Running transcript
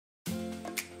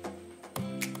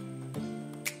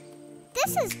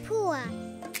This is Pua.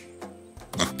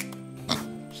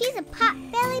 She's a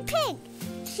pot-bellied pig.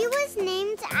 She was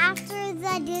named after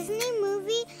the Disney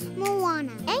movie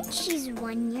Moana, and she's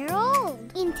 1 year old.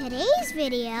 In today's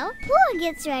video, Pua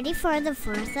gets ready for the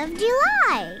 4th of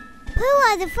July.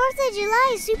 Pua, the 4th of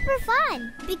July is super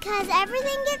fun because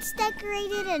everything gets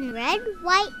decorated in red,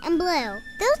 white, and blue.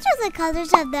 Those are the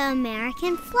colors of the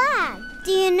American flag.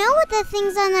 Do you know what the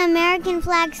things on the American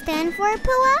flag stand for,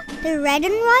 Pua? The red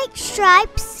and white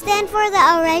stripes stand for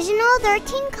the original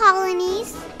 13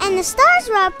 colonies, and the stars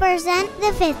represent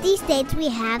the 50 states we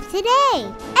have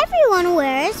today. Everyone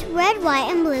wears red, white,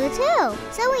 and blue too,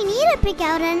 so we need to pick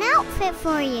out an outfit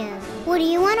for you. What do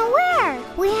you want to wear?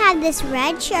 We have this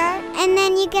red shirt, and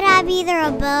then you could have either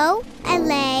a bow, a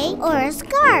lei, or a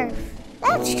scarf.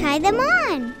 Let's try them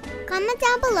on. Comment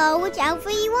down below which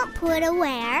outfit you want Pua to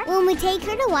wear when we take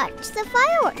her to watch the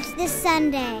fireworks this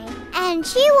Sunday. And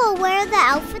she will wear the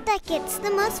outfit that gets the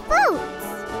most votes.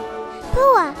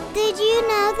 Pua, did you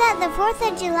know that the 4th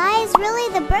of July is really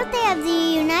the birthday of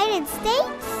the United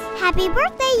States? Happy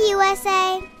birthday,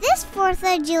 USA! This 4th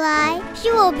of July, she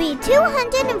will be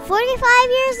 245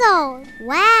 years old.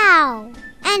 Wow!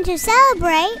 And to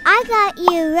celebrate, I got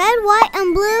you red, white,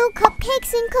 and blue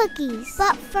cupcakes and cookies.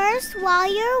 But first, while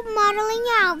you're modeling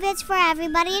your outfits for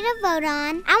everybody to vote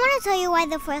on, I want to tell you why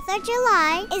the 4th of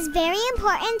July is very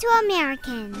important to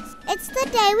Americans. It's the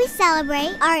day we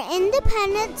celebrate our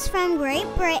independence from Great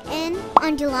Britain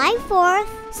on July 4th,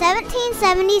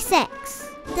 1776.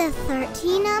 The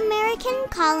 13 American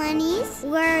colonies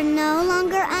were no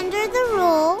longer under the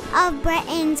rule of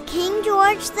Britain's King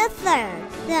George III.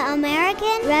 The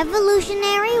American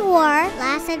Revolutionary War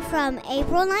lasted from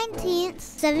April 19th,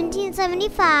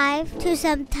 1775 to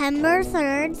September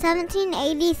 3rd,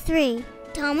 1783.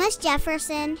 Thomas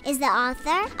Jefferson is the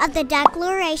author of the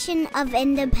Declaration of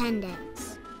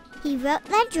Independence. He wrote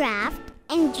the draft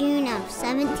in June of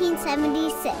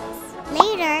 1776.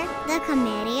 Later, the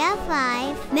Committee of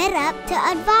Five met up to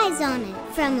advise on it.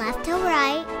 From left to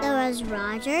right, there was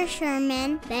Roger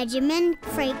Sherman, Benjamin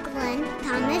Franklin,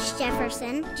 Thomas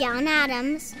Jefferson, John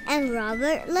Adams, and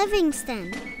Robert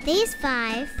Livingston. These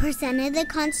five presented the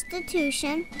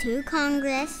Constitution to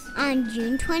Congress on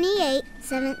June 28,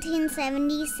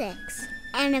 1776.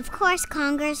 And of course,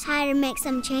 Congress had to make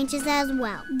some changes as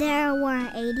well. There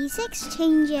were 86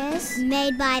 changes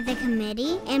made by the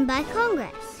committee and by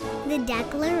Congress. The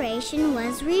Declaration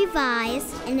was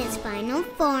revised in its final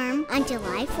form on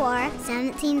July 4,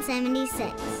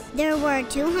 1776. There were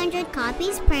 200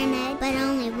 copies printed, but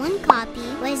only one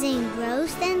copy was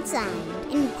engrossed and signed.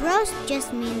 Engrossed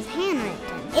just means handwritten.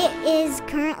 It is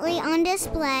currently on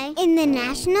display in the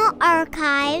National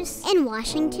Archives in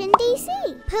Washington, D.C.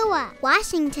 Pua,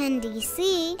 Washington,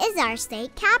 D.C. is our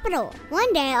state capital.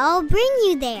 One day I'll bring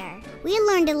you there. We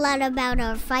learned a lot about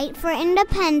our fight for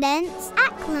independence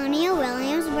at Colonial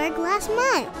Williamsburg last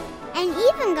month. And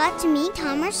even got to meet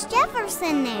Thomas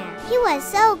Jefferson there. He was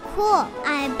so cool.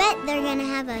 I bet they're gonna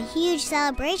have a huge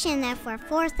celebration there for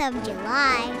 4th of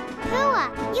July. Pua,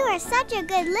 you are such a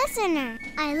good listener.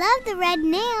 I love the red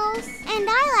nails, and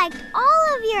I liked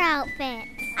all of your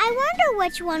outfits. I wonder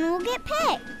which one will get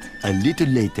picked. A little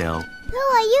later.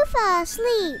 Pua, you fell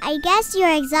asleep. I guess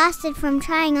you're exhausted from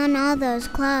trying on all those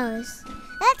clothes.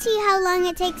 Let's see how long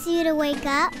it takes you to wake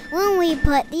up when we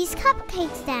put these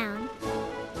cupcakes down.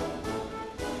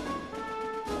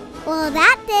 Well,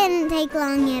 that didn't take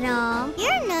long at all.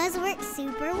 Your nose works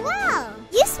super well.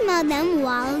 You smelled them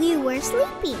while you were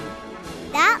sleeping.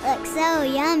 That looks so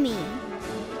yummy.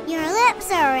 Your lips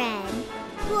are red.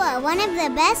 Pua, one of the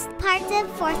best parts of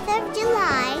 4th of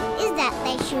July is that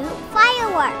they shoot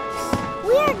fireworks.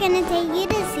 We are going to take you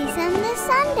to see some this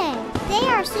Sunday. They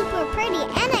are super pretty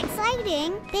and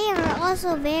exciting. They are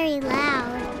also very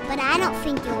loud, but I don't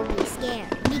think you'll be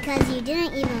scared because you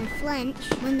didn't even flinch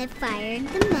when they fired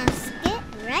the musket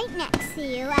right next to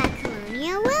you at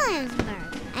Colonial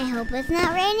Williamsburg. I hope it's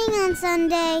not raining on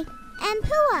Sunday. And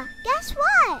Pua, guess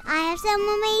what? I have some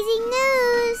amazing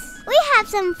news. We have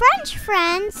some French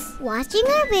friends watching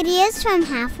our videos from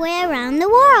halfway around the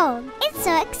world. It's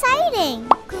so exciting.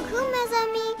 Coucou, mes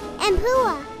amis. And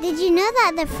Pua, did you know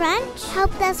that the French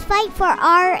helped us fight for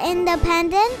our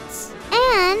independence?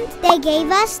 And they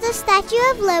gave us the Statue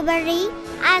of Liberty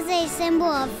as a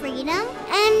symbol of freedom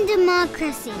and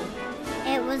democracy.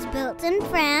 It was built in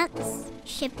France,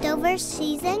 shipped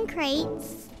overseas in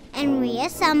crates, and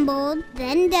reassembled,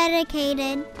 then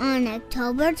dedicated on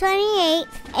October 28,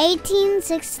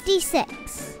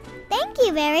 1866. Thank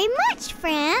you very much,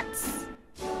 France.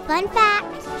 Fun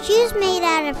fact, she's made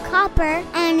out of copper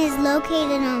and is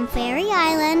located on Fairy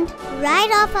Island,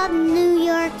 right off of New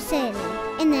York City.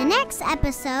 In the next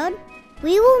episode,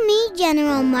 we will meet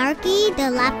General Marquis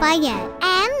de Lafayette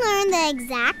and learn the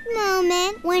exact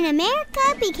moment when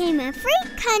America became a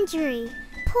free country.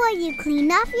 Poor, you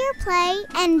cleaned off your plate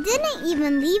and didn't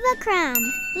even leave a crumb.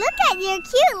 Look at your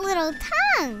cute little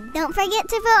tongue. Don't forget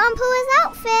to vote on Pua's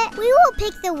outfit. We will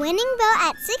pick the winning vote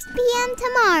at 6 p.m.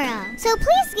 tomorrow. So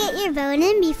please get your vote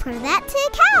in before that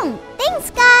to count.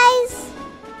 Thanks, guys.